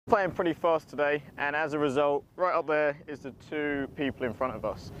Playing pretty fast today, and as a result, right up there is the two people in front of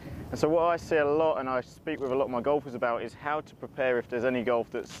us. And so what I see a lot, and I speak with a lot of my golfers about, is how to prepare if there's any golf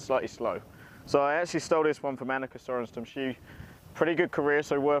that's slightly slow. So I actually stole this one from Annika Sorenstam. She, pretty good career,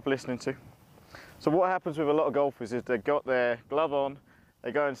 so worth listening to. So what happens with a lot of golfers is they've got their glove on,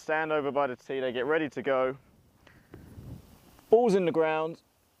 they go and stand over by the tee, they get ready to go, ball's in the ground,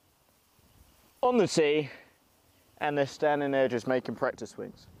 on the tee, and they're standing there just making practice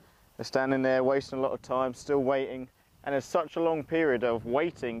swings. They're standing there wasting a lot of time, still waiting, and there's such a long period of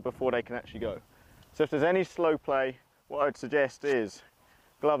waiting before they can actually go. So if there's any slow play, what I'd suggest is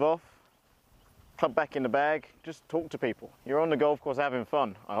glove off, club back in the bag, just talk to people. You're on the golf course having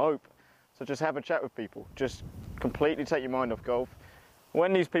fun, I hope. So just have a chat with people. Just completely take your mind off golf.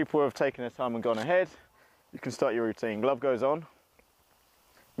 When these people have taken their time and gone ahead, you can start your routine. Glove goes on,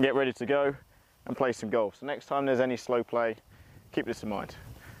 get ready to go, and play some golf. So next time there's any slow play, keep this in mind.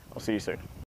 I'll see you soon.